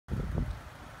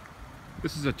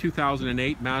This is a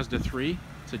 2008 Mazda 3.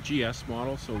 It's a GS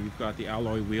model, so you've got the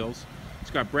alloy wheels.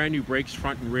 It's got brand new brakes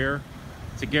front and rear.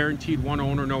 It's a guaranteed one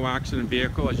owner, no accident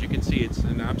vehicle. As you can see, it's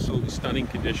in absolutely stunning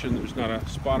condition. There's not a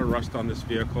spot of rust on this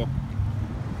vehicle.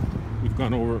 We've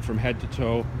gone over it from head to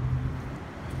toe.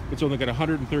 It's only got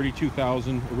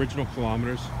 132,000 original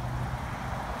kilometers.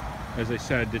 As I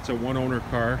said, it's a one owner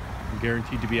car,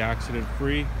 guaranteed to be accident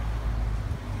free.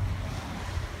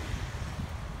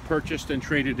 Purchased and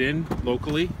traded in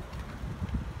locally.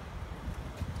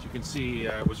 As you can see,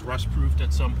 it was rust proofed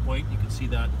at some point. You can see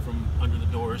that from under the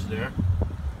doors there.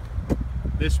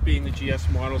 This being the GS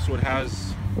model, so it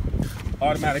has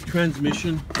automatic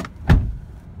transmission.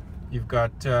 You've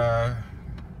got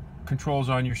controls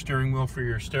on your steering wheel for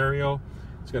your stereo.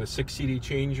 It's got a 6 CD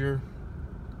changer,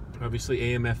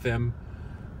 obviously AM FM,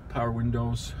 power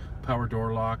windows, power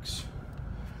door locks.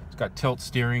 It's got tilt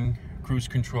steering, cruise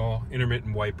control,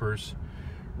 intermittent wipers.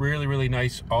 Really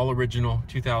nice, all original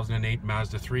 2008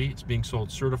 Mazda 3. It's being sold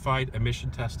certified,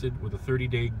 emission tested with a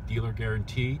 30-day dealer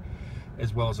guarantee,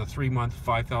 as well as a 3-month,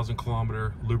 5,000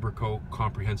 kilometer Lubrico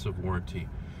comprehensive warranty.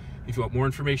 If you want more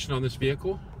information on this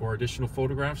vehicle or additional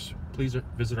photographs, please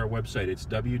visit our website. It's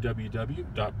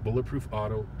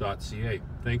www.bulletproofauto.ca.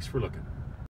 Thanks for looking.